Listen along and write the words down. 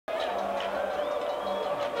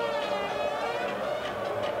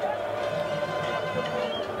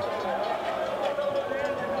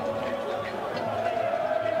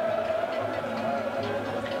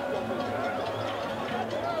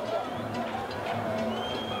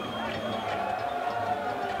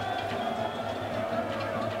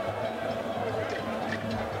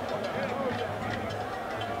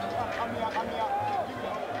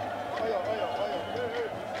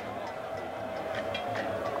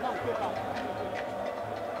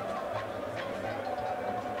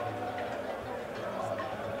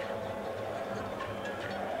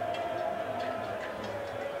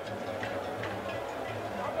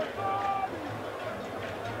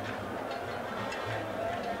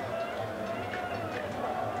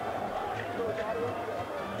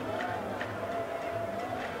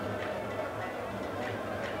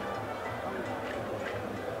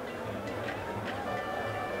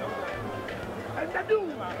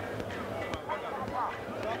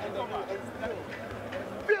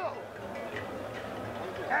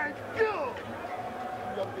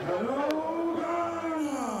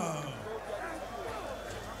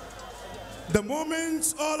The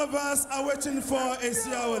moment all of us are waiting for is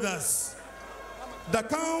here with us. The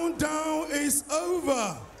countdown is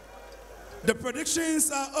over. The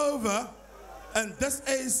predictions are over. And this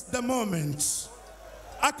is the moment.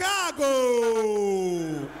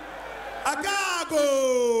 Akago!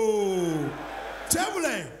 Akago!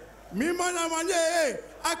 Tebule! Mimana manye!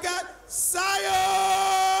 Akat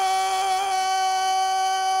Sayo!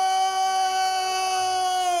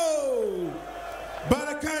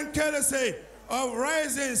 Courtesy of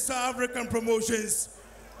Rising South African Promotions,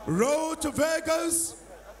 Road to Vegas,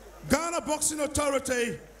 Ghana Boxing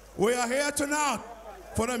Authority. We are here tonight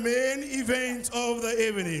for the main event of the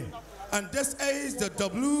evening. And this is the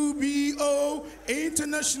WBO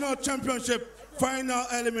International Championship Final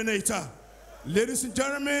Eliminator. Ladies and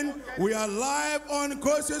gentlemen, we are live on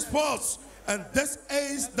Closest Sports, and this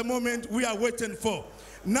is the moment we are waiting for.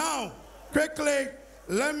 Now, quickly,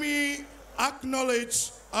 let me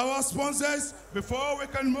acknowledge our sponsors before we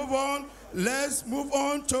can move on. Let's move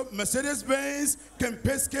on to Mercedes-Benz,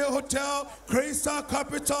 Kempinski Hotel, Crystal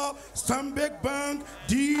Capital, Stanbic Bank,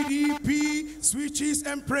 DDP, Switches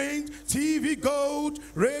and Print, TV Gold,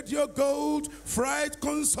 Radio Gold, Fright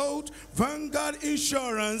Consult, Vanguard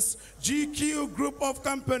Insurance, GQ Group of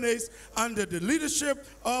Companies, under the leadership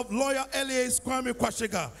of lawyer Elias Kwame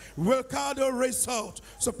Kwashiga, Wilcardo Resort,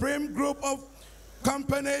 Supreme Group of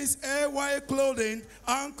Companies, AY Clothing,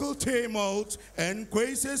 Uncle T-Malt, and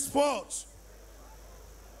Quasi Sports.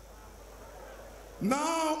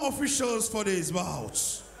 Now officials for this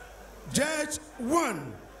bout. Judge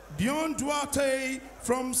 1, Dion Duarte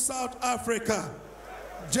from South Africa.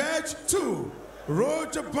 Judge 2,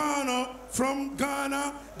 Roger Bano from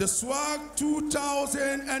Ghana, the SWAG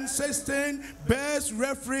 2016 Best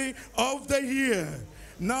Referee of the Year.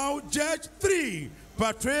 Now Judge 3,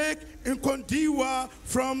 Patrick Nkondiwa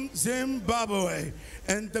from Zimbabwe.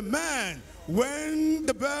 And the man, when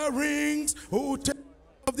the bell rings, who takes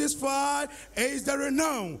of this fight is the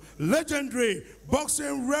renowned, legendary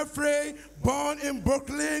boxing referee, born in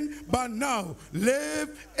Brooklyn, but now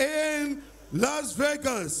live in Las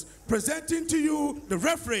Vegas. Presenting to you the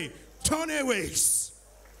referee, Tony Weeks.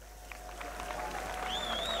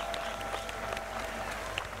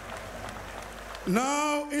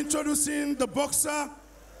 Now introducing the boxer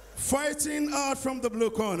fighting out from the blue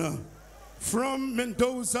corner, from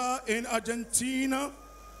Mendoza in Argentina,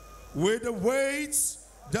 with the weights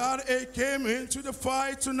that it came into the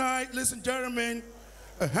fight tonight, ladies and gentlemen,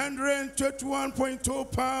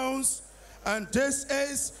 121.2 pounds. And this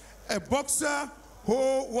is a boxer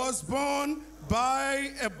who was born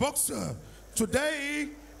by a boxer. Today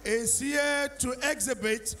is here to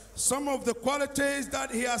exhibit some of the qualities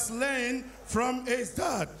that he has learned from his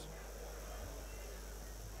dad.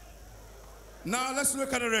 Now let's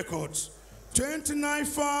look at the records. 29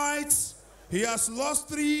 fights, he has lost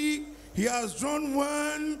 3, he has drawn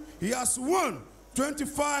 1, he has won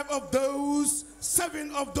 25 of those.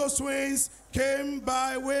 7 of those wins came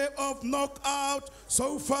by way of knockout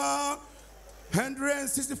so far.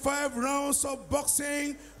 165 rounds of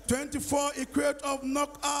boxing, 24 equivalent of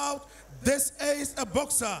knockout. This is a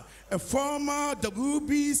boxer, a former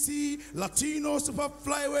WBC Latino Super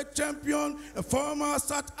Flyweight champion, a former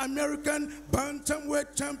South American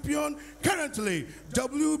Bantamweight champion, currently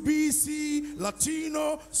WBC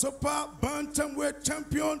Latino Super Bantamweight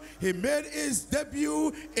champion. He made his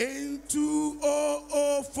debut in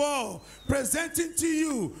 2004. Presenting to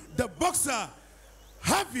you the boxer,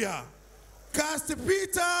 Javier Chacon.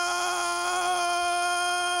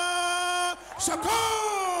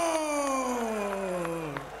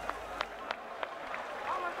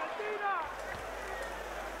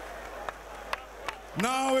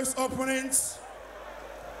 Now his opponents.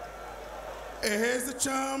 Here's the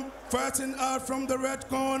champ fighting out from the red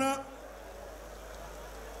corner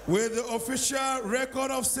with the official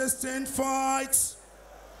record of 16 fights,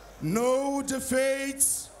 no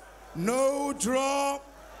defeats, no draw,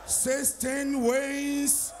 16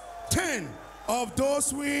 wins. 10 of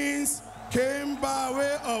those wins came by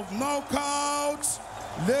way of knockouts.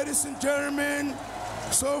 Ladies and gentlemen,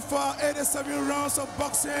 so far 87 rounds of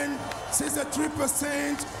boxing,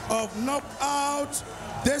 63% of knockout.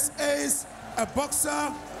 This is a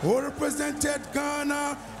boxer who represented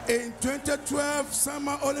Ghana in 2012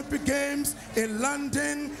 Summer Olympic Games in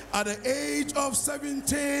London at the age of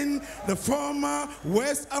 17. The former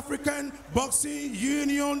West African Boxing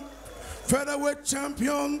Union featherweight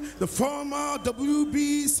champion, the former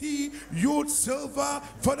WBC Youth Silver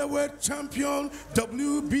featherweight champion,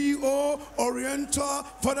 WBO Oriental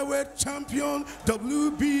featherweight champion,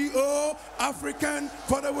 WBO African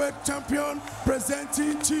featherweight champion,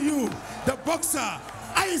 presenting to you the boxer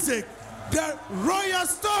Isaac the Royal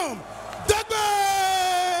Storm Dogboe.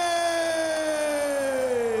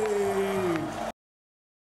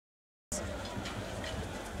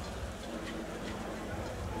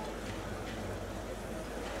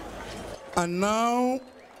 And now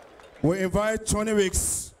we invite Tony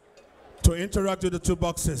Wicks to interact with the two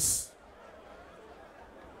boxers.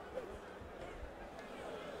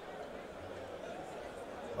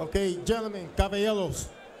 Okay, gentlemen, caballeros,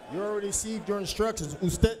 you already received your instructions.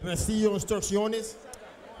 Usted recibió instrucciones.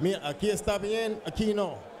 Mira, aquí está bien, aquí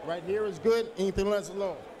no. Right here is good, anything less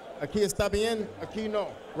low. Aquí está bien, aquí no.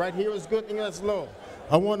 Right here is good, anything less low.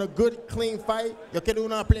 I want a good, clean fight. Yo quiero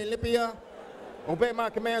una pelea limpia. Obey my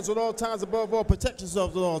commands at all times, above all, protect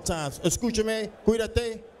yourselves at all times. Escúchame,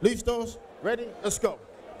 cuídate, listos, ready, let's go.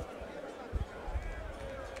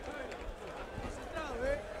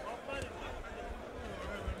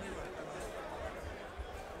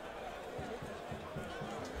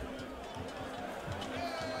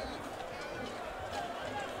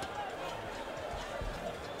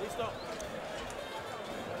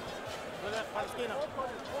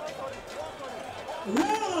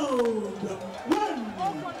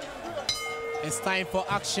 It's time for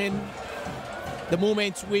action. The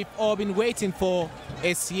moment we've all been waiting for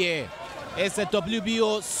is here. It's the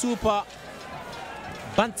WBO Super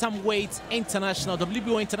Bantamweight International,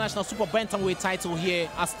 WBO International Super Bantamweight title here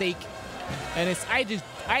at stake. And it's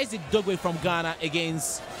Isaac Dogboe from Ghana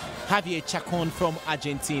against Javier Chacon from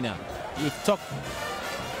Argentina. We've talked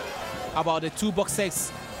about the two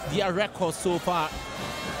boxers, their records so far,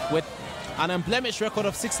 with an unblemished record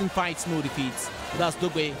of 16 fights, no defeats. That's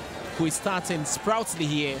Dogboe, who is starting sproutly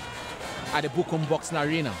here at the Bukom Boxing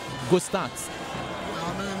Arena. Good start.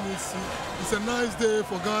 I mean, it's a nice day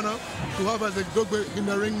for Ghana to have Isaac Dogboe in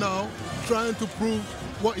the ring now, trying to prove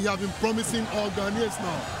what he has been promising all Ghanaians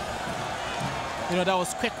now. You know, that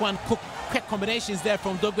was quick combinations there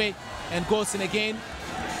from Dogboe, and goes in again,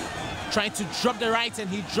 trying to drop the right, and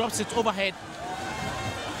he drops it overhead.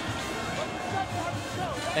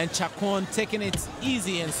 And Chacon taking it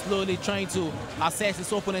easy and slowly trying to assess his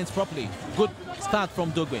opponents properly. Good start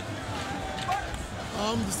from Dogboe.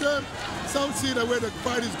 Some see the way the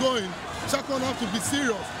fight is going. Chacon has to be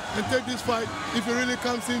serious and take this fight if he really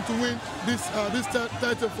comes in to win this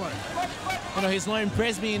title fight. You know, he's not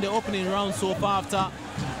impressed me in the opening round so far after.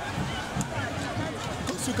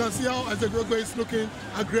 Because you can see how Isaac Dogboe is looking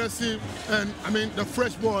aggressive, and I mean the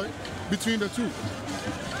fresh boy between the two.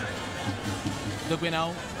 Dogboe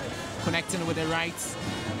now connecting with the right,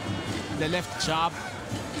 the left jab,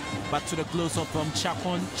 but to the close-up from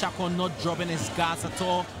Chacon. Chacon not dropping his guards at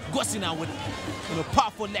all. Goes in now with, you know,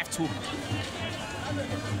 powerful left hook.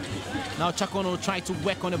 Now Chacon will try to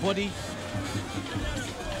work on the body.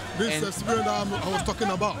 This is the spirit that I was talking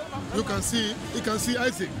about. You can see, he can see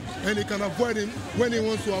Isaac, and he can avoid him when he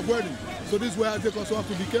wants to avoid him. So this is where Isaac also have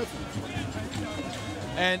to be careful.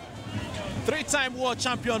 And three-time world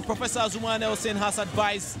champion Professor Zuma Nelson has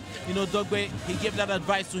advised, you know, Dogboe, he gave that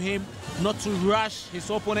advice to him not to rush his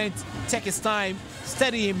opponent, take his time,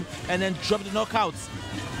 steady him, and then drop the knockouts.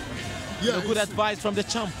 Yeah, good advice from the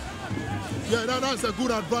champ. Yeah, that's a good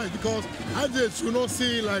advice, because Isaac should not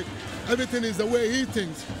see like everything is the way he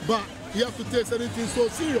thinks, but you have to take certain things so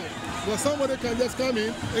serious. But somebody can just come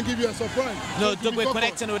in and give you a surprise. No, Dogboe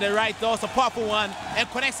connecting with the right, that was a powerful one, and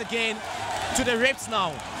connects again to the ribs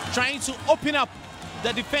now, trying to open up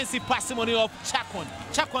the defensive parsimony of Chacon.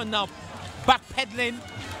 Chacon now backpedaling.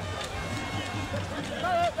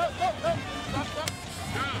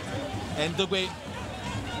 And Dogboe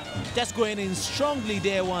just going in strongly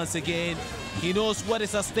there once again. He knows what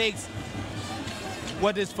is at stake,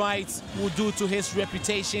 what this fight will do to his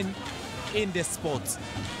reputation in the sport.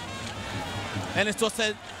 And it was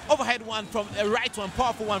an overhead one from a right one,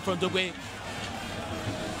 powerful one from Dogboe.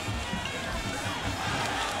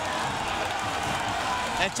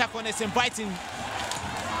 And Chacon is inviting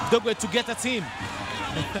Dogboe to get at him.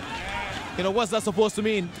 You know, what's that supposed to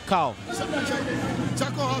mean, Carl?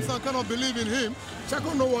 Chacon has some kind of belief in him.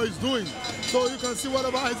 Chacon knows what he's doing. So you can see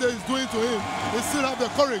whatever Isaac is doing to him, he still have the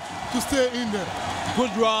courage to stay in there.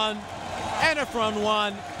 Good run and a front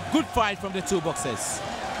one. Good fight from the two boxers.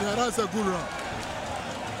 Yeah, that's a good run.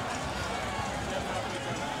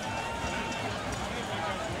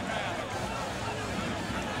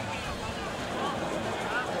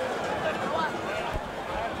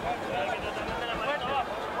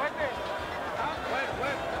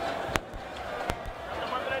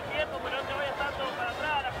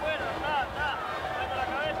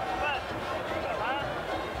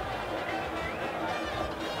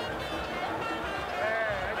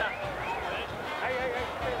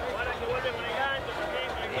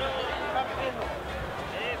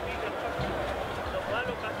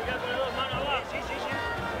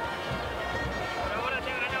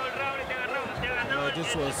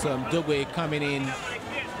 This was Dogboe coming in,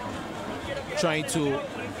 trying to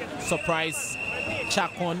surprise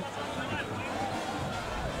Chacon.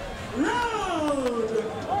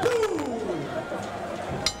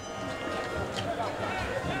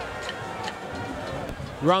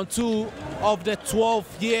 Round 2 of the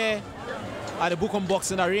 12th year at the Bukom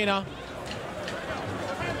Boxing Arena.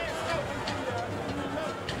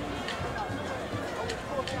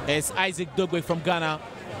 It's Isaac Dogboe from Ghana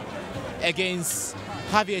against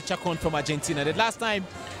Javier Chacon from Argentina. The last time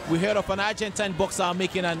we heard of an Argentine boxer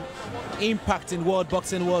making an impact in world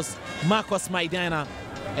boxing was Marcos Maidana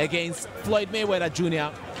against Floyd Mayweather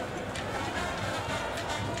Jr.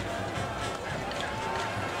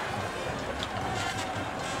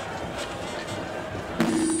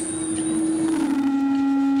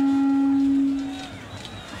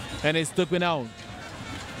 And it's Dogboe now,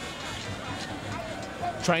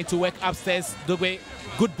 trying to work upstairs. Dogboe,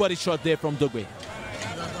 good body shot there from Dogboe.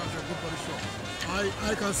 Yeah, that's a good body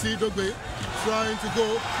shot. I can see Dogboe trying to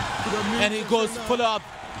go to the middle. And he goes follow up,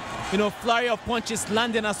 you know, flurry of punches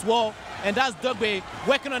landing as well. And that's Dogboe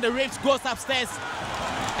working on the ribs, goes upstairs.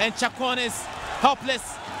 And Chacon is helpless.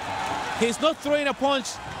 He's not throwing a punch,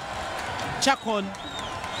 Chacon.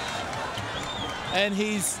 And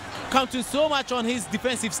he's counting so much on his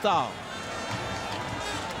defensive style.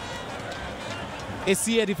 Is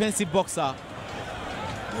he a defensive boxer?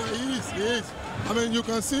 Yeah, he is. I mean, you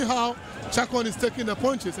can see how Chacon is taking the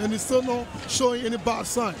punches and he's still not showing any bad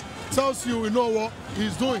sign. Tells you know what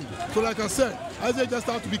he's doing. So like I said, Isaac just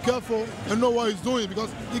have to be careful and know what he's doing, because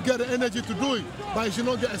he get the energy to do it, but he should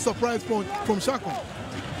not get a surprise punch from Chacon.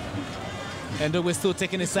 And Dogboe still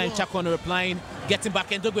taking his time, Chacon replying, getting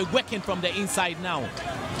back, and Dogboe working from the inside now.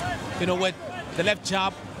 You know, with the left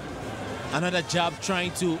jab, another jab,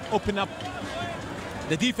 trying to open up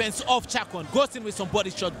the defense of Chacon. Goes in with some body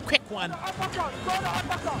shot, quick one.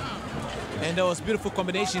 And there was beautiful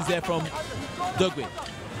combinations there from Dogboe.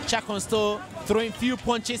 Chacon still throwing few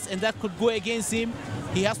punches, and that could go against him.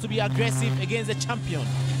 He has to be aggressive against the champion.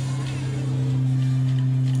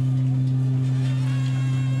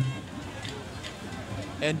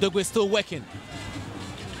 And Dogboe still working,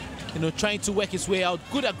 you know, trying to work his way out.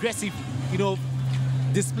 Good aggressive, you know,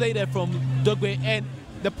 display there from Dogboe, and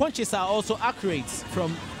the punches are also accurate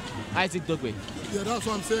from Isaac Dogboe. Yeah, that's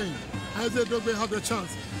what I'm saying. Isaac Dogboe has a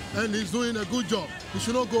chance, and he's doing a good job. He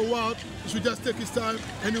should not go wild. He should just take his time,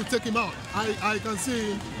 and he'll take him out. I can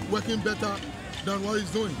see him working better than what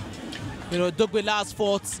he's doing. You know, Dogboe last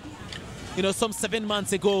fought, you know, some 7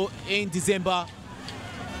 months ago in December,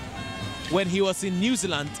 when he was in New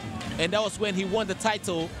Zealand, and that was when he won the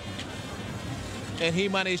title, and he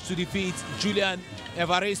managed to defeat Julian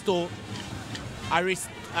Evaristo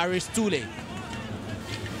Aristule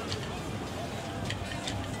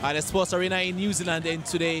at the Sports Arena in New Zealand, and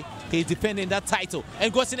today he's defending that title.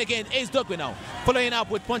 And goes in again, Ace Dogboe now, following up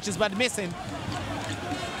with punches but missing.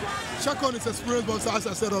 Chacon is experienced boxer, as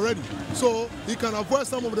I said already, so he can avoid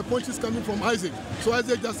some of the punches coming from Isaac. So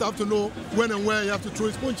Isaac just have to know when and where he have to throw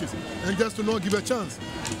his punches, and just to not give a chance.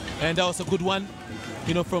 And that was a good one,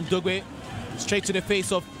 you know, from Dogboe, straight to the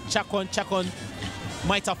face of Chacon. Chacon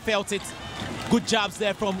might have felt it. Good jabs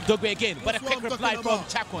there from Dogboe again, but a quick reply from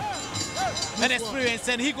Chacon. An experience,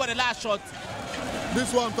 and he got a last shot. This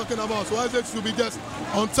is what I'm talking about. So Isaac should be just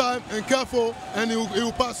on time and careful, and he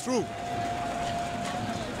will pass through.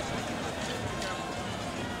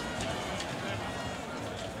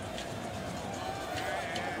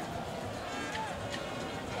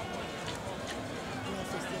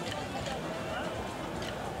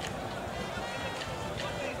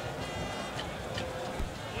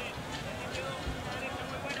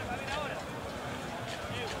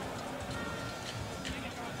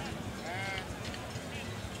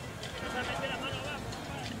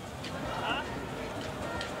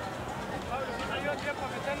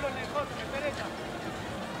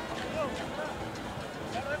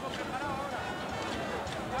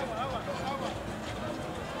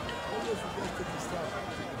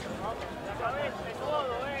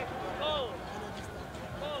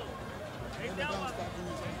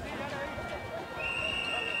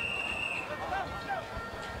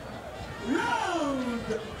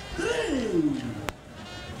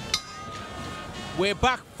 We're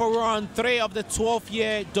back for round 3 of the 12th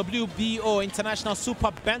year WBO International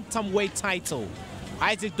Super Bantamweight title.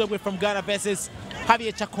 Isaac Dogboe from Ghana versus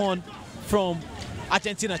Javier Chacon from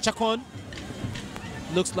Argentina. Chacon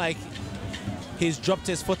looks like he's dropped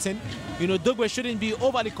his footing. You know, Dogboe shouldn't be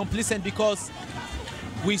overly complacent, because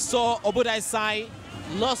we saw Oboda Isai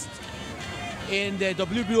lost in the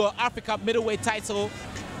WBO Africa middleweight title,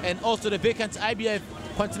 and also the vacant IBF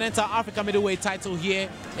Continental Africa middleweight title here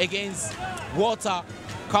against Walter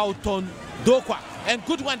Carlton Dokwa. And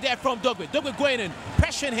good one there from Dogboe. Dogboe going in,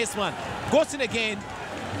 pressuring his man. Goes in again.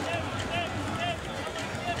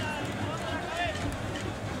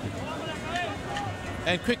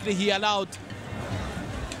 And quickly he allowed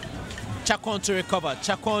Chacon to recover.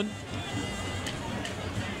 Chacon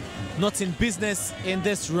not in business in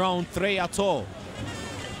this round 3 at all.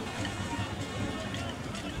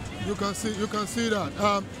 You can see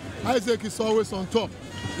that. Isaac is always on top.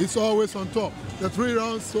 He's always on top. The 3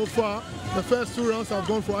 rounds so far, the first 2 rounds have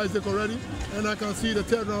gone for Isaac already, and I can see the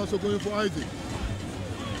 3rd round also going for Isaac.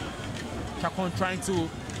 Chacon trying to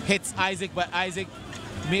hit Isaac, but Isaac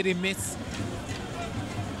made him miss.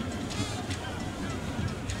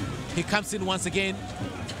 He comes in once again.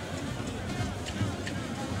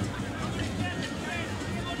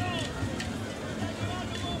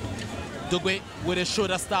 Dogboe with a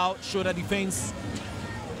shoulder style, shoulder defense.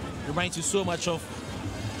 Reminds you so much of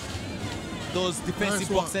those defensive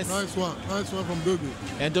boxes. Nice one from Dogboe.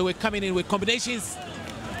 And Dogboe coming in with combinations,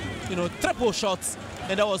 you know, triple shots,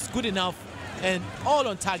 and that was good enough. And all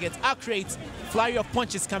on target, accurate flurry of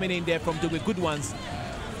punches coming in there from Dogboe, good ones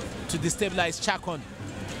to destabilize Chacon.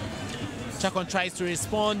 Chacon tries to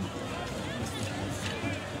respond,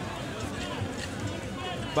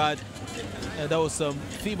 but that was some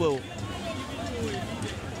feeble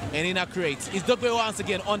and inaccurate. It's Dogboe once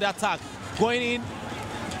again on the attack, going in.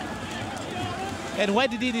 And why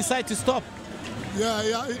did he decide to stop?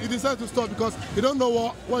 Yeah, he decided to stop because he don't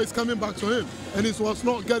know what is coming back to him, and he was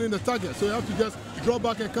not getting the target. So you have to just draw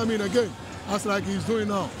back and come in again, as like he's doing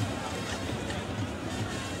now.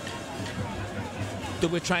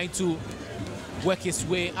 Dogboe trying to work his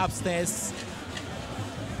way upstairs.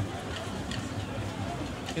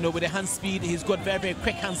 You know, with the hand speed, he's got very, very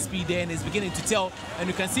quick hand speed there, and he's beginning to tell. And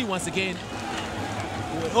you can see once again,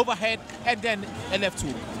 overhead and then a left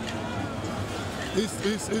hook.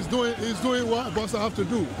 He's doing what a boxer have to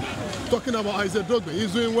do. Talking about Isaac Dogboe,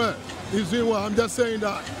 he's doing well. He's doing well. I'm just saying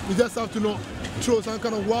that you just have to know, throw some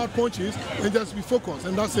kind of wild punches and just be focused,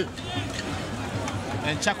 and that's it.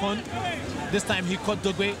 And Chacon, this time he caught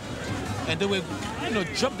Dogboe, and Dogboe, you know,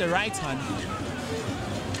 dropped the right hand,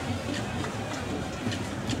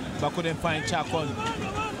 but couldn't find Chacon.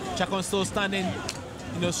 Chacon still standing,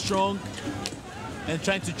 you know, strong and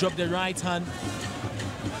trying to drop the right hand.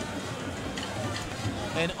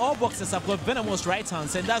 And all boxers have got venomous right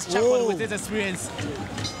hands, and that's Chacon with his experience.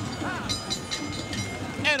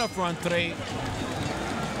 End of round 3.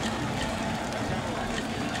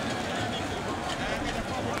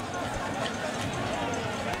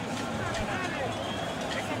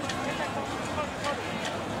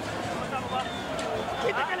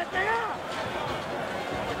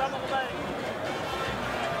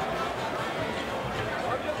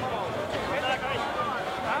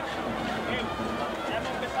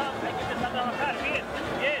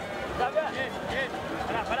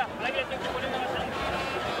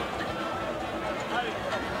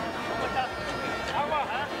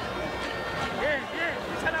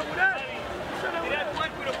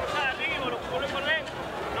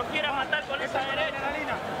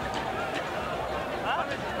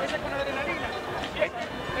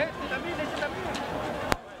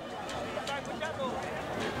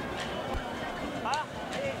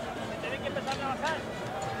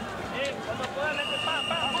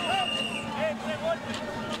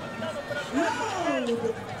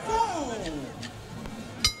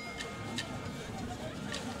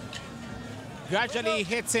 Gradually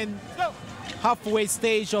hitting halfway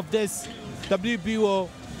stage of this WBO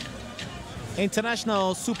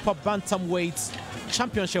International Super Bantamweight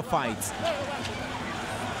Championship fight.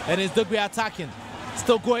 And it's Dogboe attacking,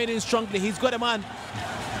 still going in strongly. He's got a man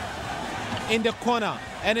in the corner,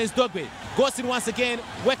 and it's Dogboe. Goes in once again,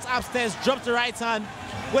 works upstairs, drops the right hand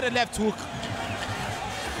with a left hook,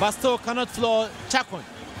 but still cannot floor Chacon.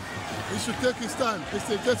 He should take his time,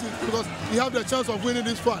 because he have the chance of winning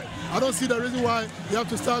this fight. I don't see the reason why you have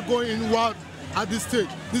to start going in wild at this stage.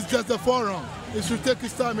 This is just the 4th round. He should take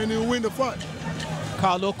his time and he'll win the fight.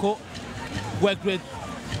 Carl Loco worked with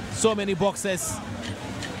so many boxers,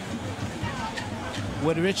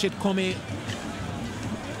 with Richard Comey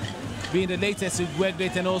being the latest he worked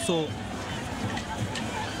with, and also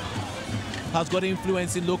has got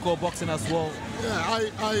influence in local boxing as well. Yeah,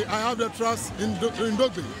 I have the trust in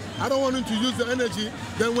Dogboe. I don't want him to use the energy,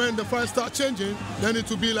 then when the fight starts changing, then it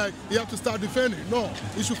will be like he have to start defending. No,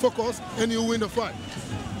 he should focus and he'll win the fight.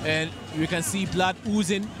 And you can see blood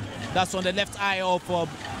oozing. That's on the left eye of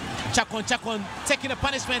Chacon. Chacon taking a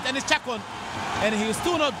punishment, and it's Chacon. And he'll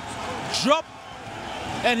still not drop,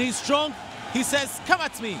 and he's strong. He says, come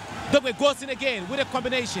at me. Dogboe goes in again with a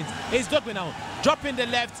combination. It's Dogboe now, dropping the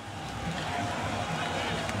left.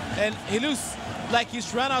 And he looks like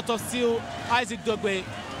he's run out of steel, Isaac Dogboe.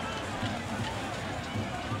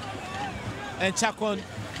 And Chacon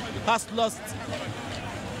has lost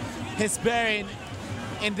his bearing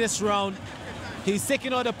in this round. He's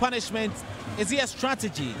taking all the punishment. Is he a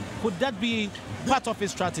strategy? Could that be part of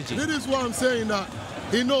his strategy? This is what I'm saying, that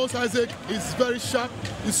he knows Isaac is very sharp,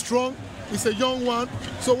 he's strong, he's a young one.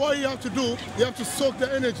 So what you have to do, you have to soak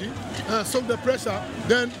the energy, soak the pressure,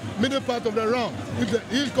 then middle part of the round.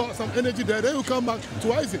 If he's got some energy there, then he'll come back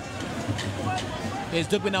to Isaac. It's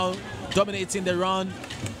Dogboe now dominating the round.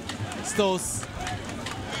 Still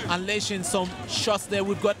unleashing some shots there.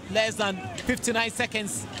 We've got less than 59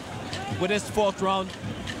 seconds with this fourth round.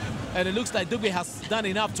 And it looks like Dogboe has done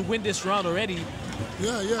enough to win this round already.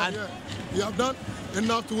 Yeah. You have done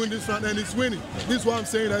enough to win this round, and he's winning. This is what I'm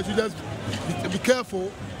saying, that you just be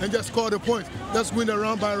careful and just score the points. Just win the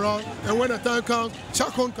round by round, and when the time comes,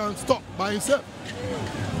 Chacon can stop by himself.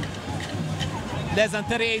 Less than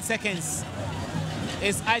 38 seconds.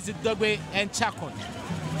 It's Isaac Dogboe and Chacon.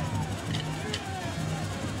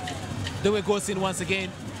 Dogboe goes in once again,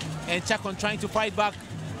 and Chacon trying to fight back,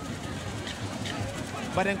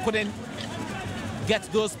 but then couldn't get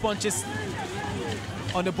those punches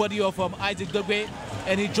on the body of Isaac Dogboe,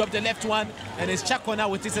 and he dropped the left one, and it's Chacon now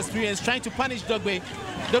with his experience trying to punish Dogboe.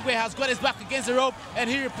 Dogboe has got his back against the rope, and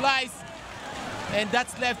he replies, and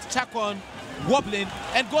that's left Chacon wobbling,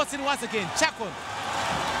 and goes in once again. Chacon.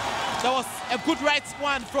 That was a good right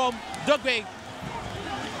one from Dogboe.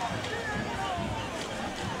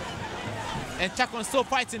 And Chacon still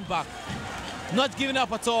fighting back, not giving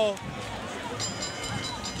up at all.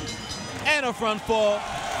 End of round 4,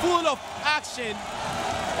 full of action,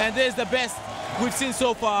 and this is the best we've seen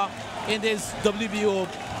so far in this WBO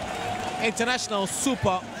International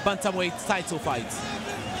Super Bantamweight title fight.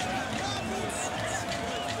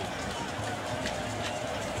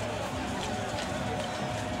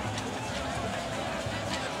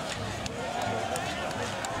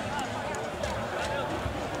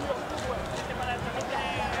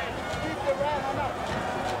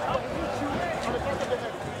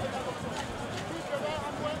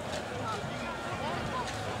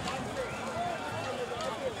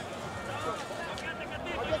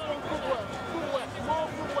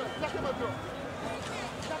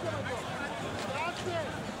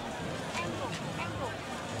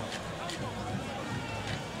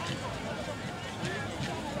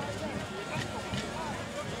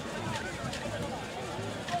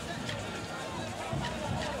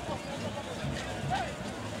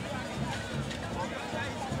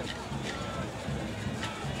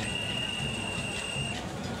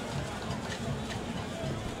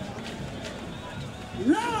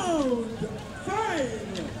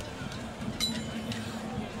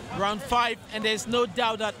 Round 5, and there's no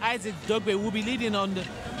doubt that Isaac Dogboe will be leading on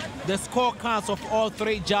the scorecards of all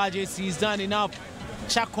 3 judges. He's done enough.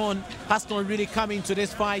 Chacon has not really come into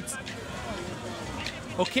this fight.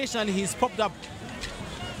 Occasionally he's popped up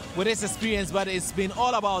with his experience, but it's been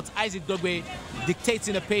all about Isaac Dogboe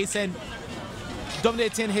dictating the pace and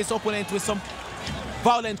dominating his opponent with some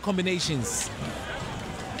violent combinations.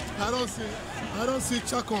 I don't see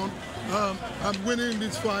Chacon winning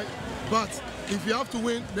this fight, but if you have to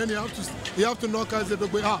win, then you have to knock Isaac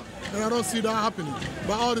Dogboe out, and I don't see that happening.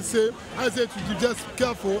 But all the same, Isaac should be just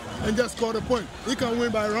careful and just score the point. He can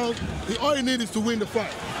win by rounds. All he needs is to win the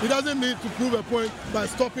fight. He doesn't need to prove a point by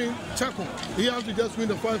stopping Chacon. He has to just win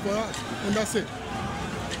the fight for us, and that's it.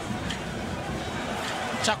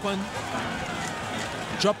 Chacon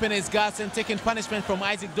dropping his guards and taking punishment from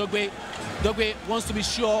Isaac Dogboe. Dogboe wants to be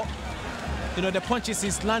sure, the punches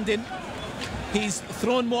he's landing. He's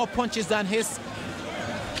thrown more punches than his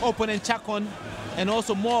opponent Chacon, and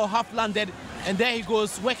also more half-landed. And there he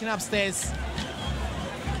goes, working upstairs.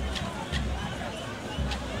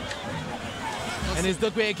 And it's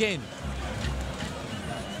Dogboe again,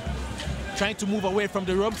 trying to move away from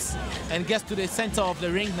the ropes and gets to the center of the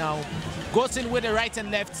ring now. Goes in with the right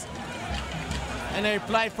and left. And a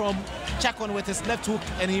reply from Chacon with his left hook,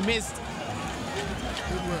 and he missed.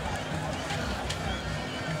 Good work.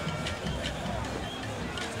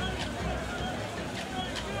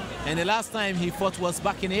 And the last time he fought was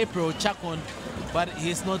back in April, Chacon, but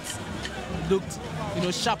he's not looked,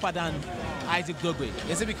 sharper than Isaac Dogboe.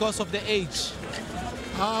 Is it because of the age?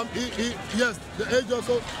 Yes, the age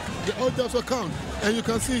also counts. And you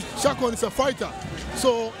can see Chacon is a fighter,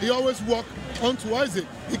 so he always walks onto Isaac.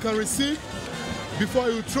 He can receive before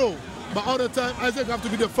he will throw. But all the time, Isaac have to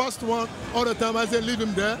be the first one. All the time, Isaac leave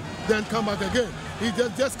him there, then come back again. He's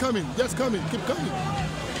just coming, keep coming.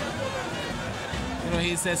 You know,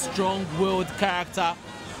 he's a strong-willed character.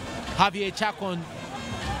 Javier Chacon,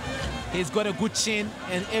 he's got a good chin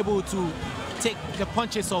and able to take the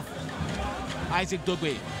punches of Isaac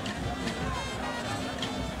Dogboe.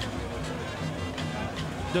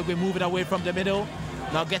 Dogboe moving away from the middle,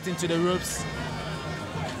 now getting to the ropes.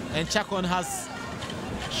 And Chacon has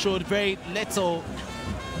showed very little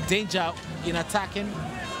danger in attacking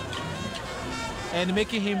and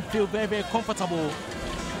making him feel very, very comfortable,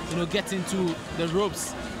 you know, getting to the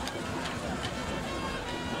ropes.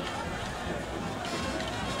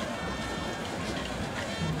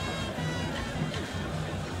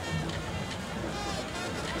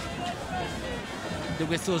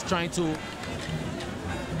 Dogboe still is trying to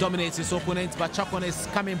dominate his opponent, but Chacon is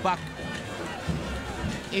coming back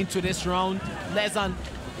into this round. Less than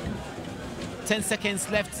 10 seconds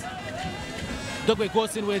left. Dogboe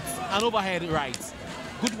goes in with an overhead right.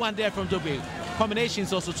 Good one there from Dogboe.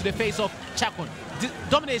 Combinations also to the face of Chacon.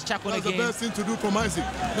 Dominates Chacon again. That's the best thing to do from Isaac.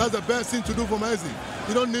 That's the best thing to do from Isaac.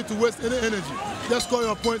 You don't need to waste any energy. Just score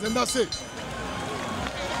your points and that's it.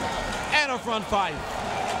 End of round 5.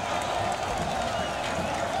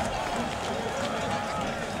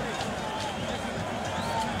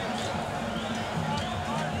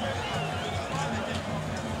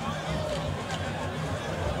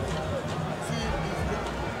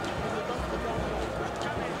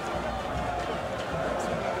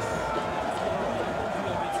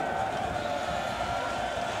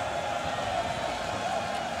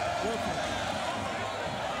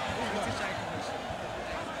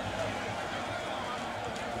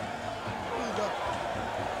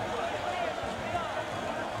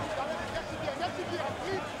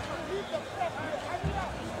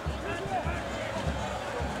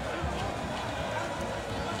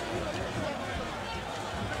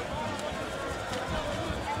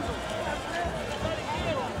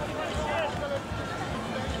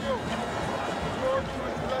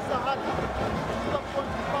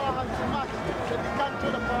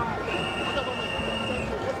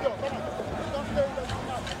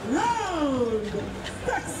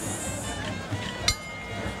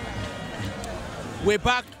 We're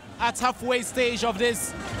back at halfway stage of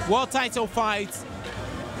this world title fight.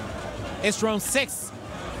 It's round 6,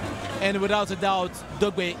 and without a doubt,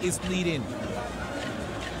 Dogboe is leading.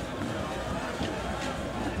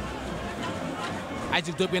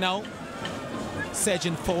 Isaac Dogboe now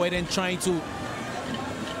surging forward and trying to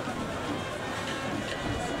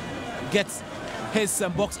get his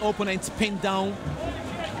box opponent pinned down.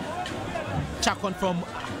 Chacon from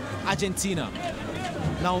Argentina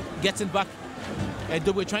now getting back.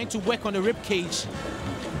 Dogboe trying to work on the rib cage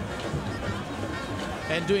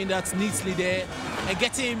and doing that neatly there and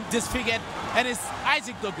getting him disfigured. And it's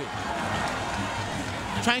Isaac Dogboe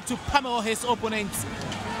trying to pummel his opponent,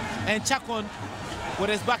 and Chacon with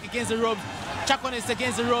his back against the ropes. Chacon is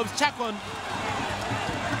against the ropes. Chacon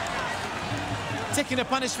taking the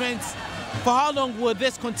punishment. For how long will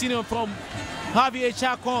this continue from Javier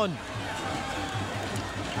Chacon?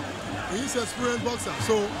 He's an experienced boxer,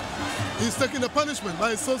 so he's taking the punishment, but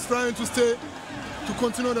he's still trying to stay, to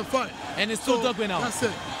continue the fight. And it's still Dogboe now. That's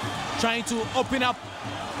it. Trying to open up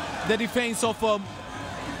the defense of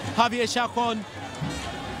Javier Chacon.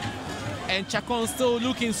 And Chacon still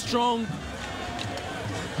looking strong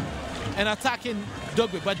and attacking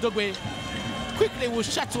Dogboe, but Dogboe quickly will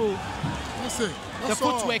shuttle. That's it. The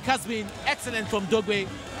footwork has been excellent from Dogboe,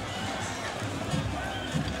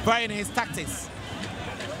 varying his tactics.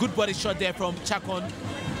 Good body shot there from Chacon.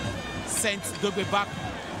 Sent Dogboe back.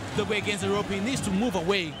 Dogboe against the rope. He needs to move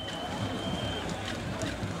away.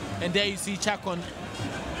 And there you see Chacon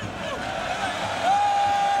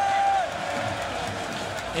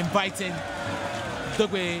inviting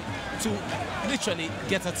Dogboe to literally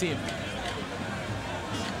get at him.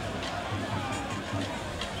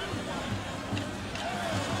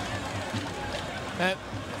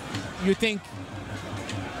 You think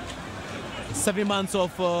 7 months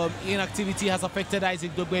of inactivity has affected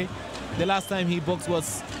Isaac Dogboe? The last time he boxed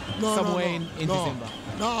was somewhere in December.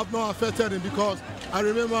 No, I've not affected him because I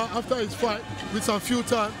remember after his fight, with some few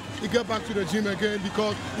time, he get back to the gym again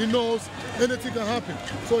because he knows anything can happen.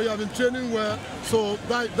 So he has been training well, so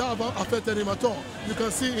that haven't affected him at all. You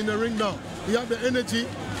can see in the ring now, he has the energy,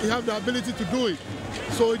 he has the ability to do it.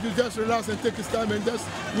 So he just relax and take his time and just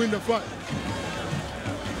win the fight.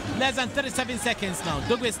 Less than 37 seconds now.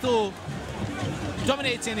 Dogboe is still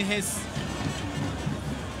dominating his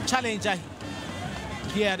challenger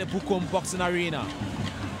here at the Bukom Boxing Arena.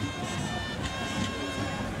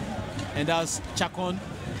 And that's Chacon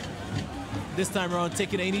this time around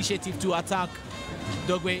taking the initiative to attack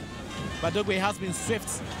Dogboe. But Dogboe has been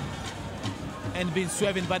swift and been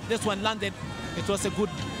swerving, but this one landed. It was a good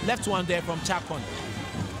left one there from Chacon.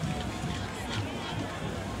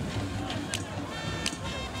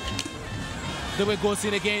 Dogboe goes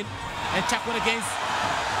in again, and Chacon against.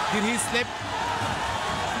 Did he slip?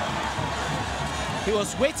 He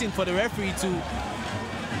was waiting for the referee to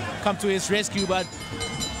come to his rescue, but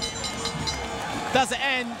that's the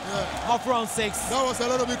end of round 6. That was a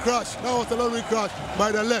little bit crushed. That was a little bit crushed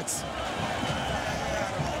by the legs.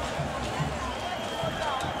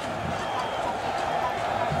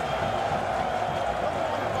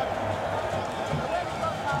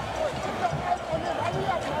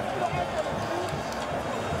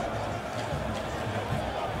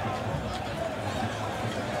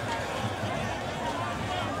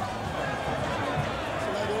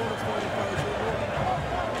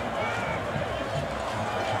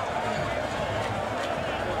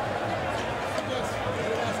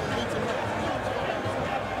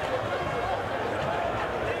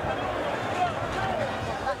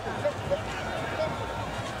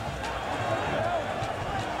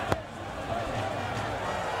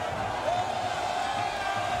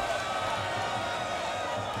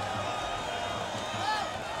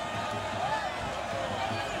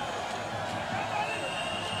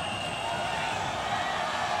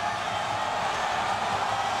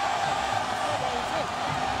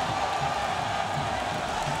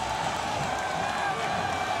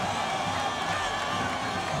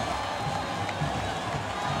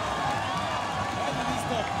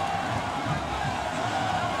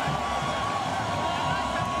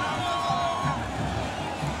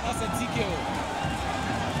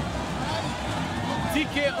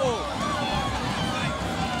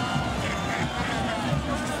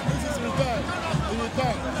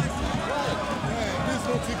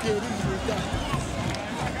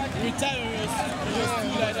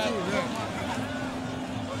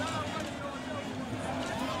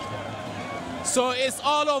 So it's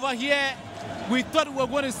all over here. We thought we were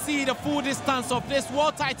going to see the full distance of this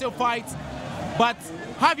world title fight, but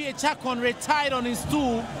Javier Chacon retired on his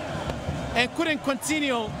stool and couldn't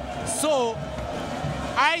continue. So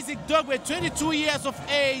Isaac Dogboe, 22 years of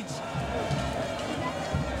age,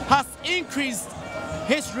 has increased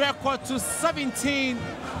his record to 17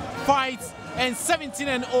 fights and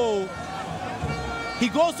 17-0. He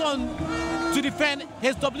goes on to defend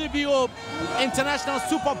his WBO International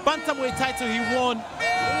Super Bantamweight title he won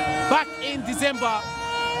back in December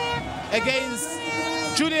against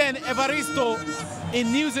Julian Evaristo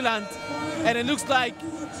in New Zealand. And it looks like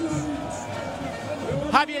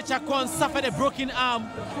Javier Chacon suffered a broken arm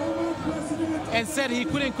and said he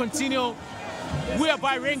couldn't continue. We are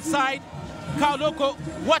by ringside. Carl Loco,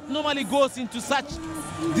 what normally goes into such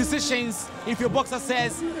decisions if your boxer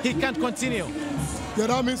says he can't continue? Yeah,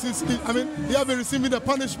 that means he has been receiving the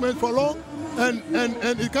punishment for long,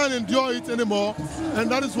 and he can't endure it anymore. And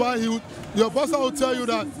that is why your boxer will tell you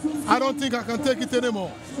that I don't think I can take it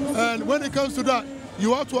anymore. And when it comes to that,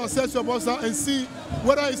 you have to assess your boxer and see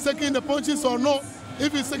whether he's taking the punches or not.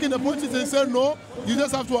 If he's taking the punches and he said no, you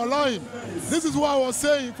just have to allow him. This is what I was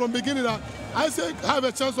saying from the beginning, that Isaac have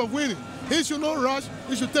a chance of winning. He should not rush,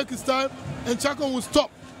 he should take his time, and Chacon will stop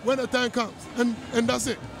when the time comes. And that's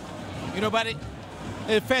it. You know, but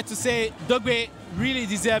it's fair to say Dogboe really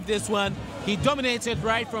deserved this one. He dominated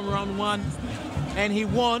right from round 1 and he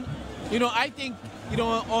won. You know, I think, you know,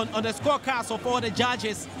 on the scorecards of all the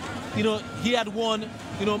judges, you know, he had won,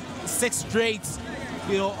 you know, 6 straight,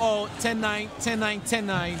 you know, all 10-9, 10-9,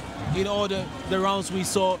 10-9 in all the rounds we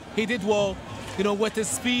saw. He did well, you know, with his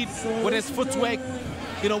speed, with his footwork,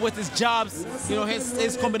 you know, with his jabs, you know,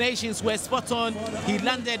 his combinations were spot on. He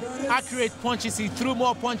landed accurate punches. He threw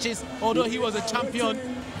more punches. Although he was a champion,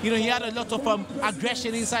 you know, he had a lot of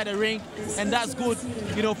aggression inside the ring, and that's good,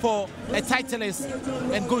 you know, for a titleist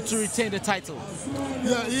and good to retain the title.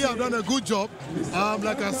 Yeah, he has done a good job.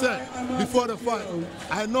 Like I said before the fight,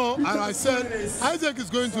 I know, and I said Isaac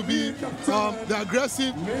is going to be the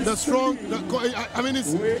aggressive, the strong. I mean,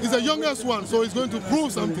 he's the youngest one, so he's going to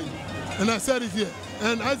prove something. And I said it here.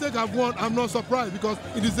 And Isaac have won. I'm not surprised because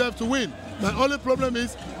he deserves to win. My only problem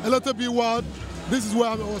is a little bit wild. This is where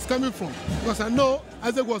I was coming from, because I know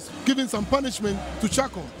Isaac was giving some punishment to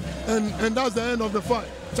Chacon, and that's the end of the fight.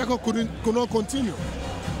 Chacon could not continue.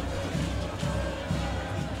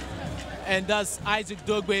 And that's Isaac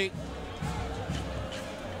Dogboe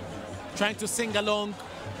trying to sing along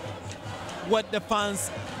what the fans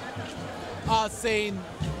are saying.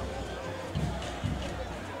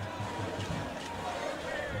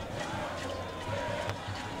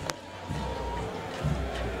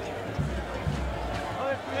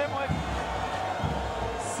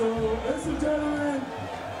 So, ladies and gentlemen,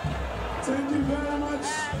 thank you very much.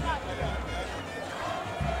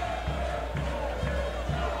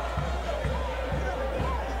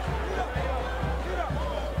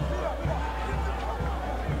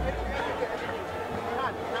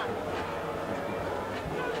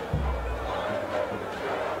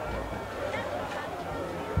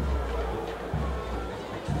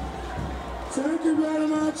 Thank you very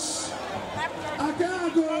much. I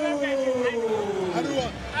can't go.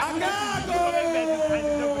 I can't go.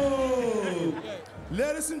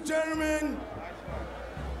 Ladies and gentlemen,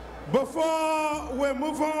 before we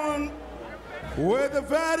move on with the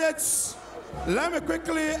verdicts, let me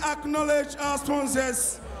quickly acknowledge our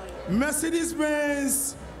sponsors: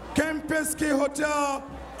 Mercedes-Benz, Kempinski Hotel,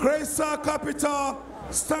 Chrysler Capital,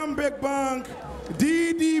 Stanbic Bank,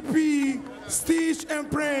 DDP, Stitch and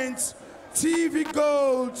Print, TV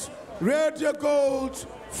Gold, Radio Gold,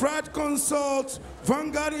 Frat Consult,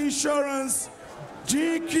 Vanguard Insurance,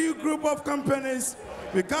 GQ Group of Companies,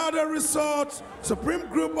 Ricardo Resort, Supreme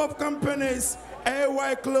Group of Companies,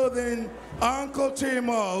 AY Clothing, Uncle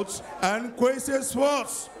T-Malt, and Quasi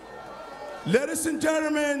Sports. Ladies and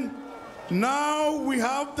gentlemen, now we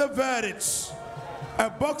have the verdicts. A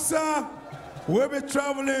boxer will be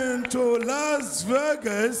traveling to Las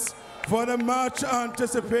Vegas for the much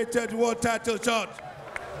anticipated world title shot.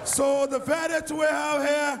 So the verdict we have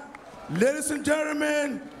here, ladies and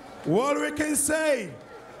gentlemen, what we can say,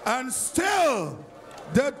 and still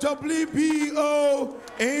the WBO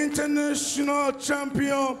International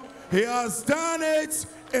Champion, he has done it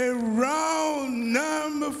in round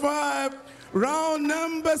number 5, round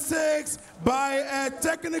number 6 by a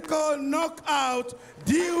technical knockout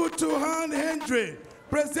due to hand injury.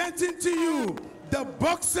 Presenting to you the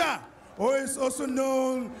boxer who is also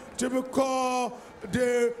known to be called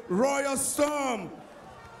the Royal Storm,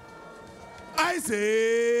 Isaac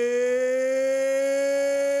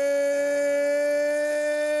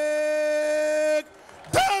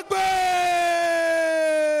Dogboe.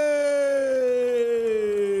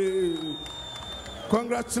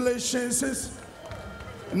 Congratulations.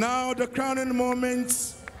 Now the crowning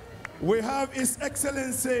moments. We have His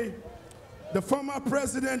Excellency, the former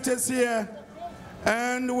president is here,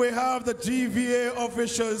 and we have the GVA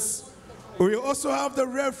officials. We also have the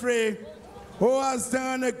referee who has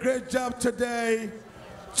done a great job today,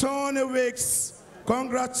 Tony Wicks.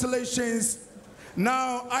 Congratulations.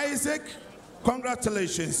 Now, Isaac,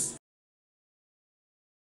 congratulations.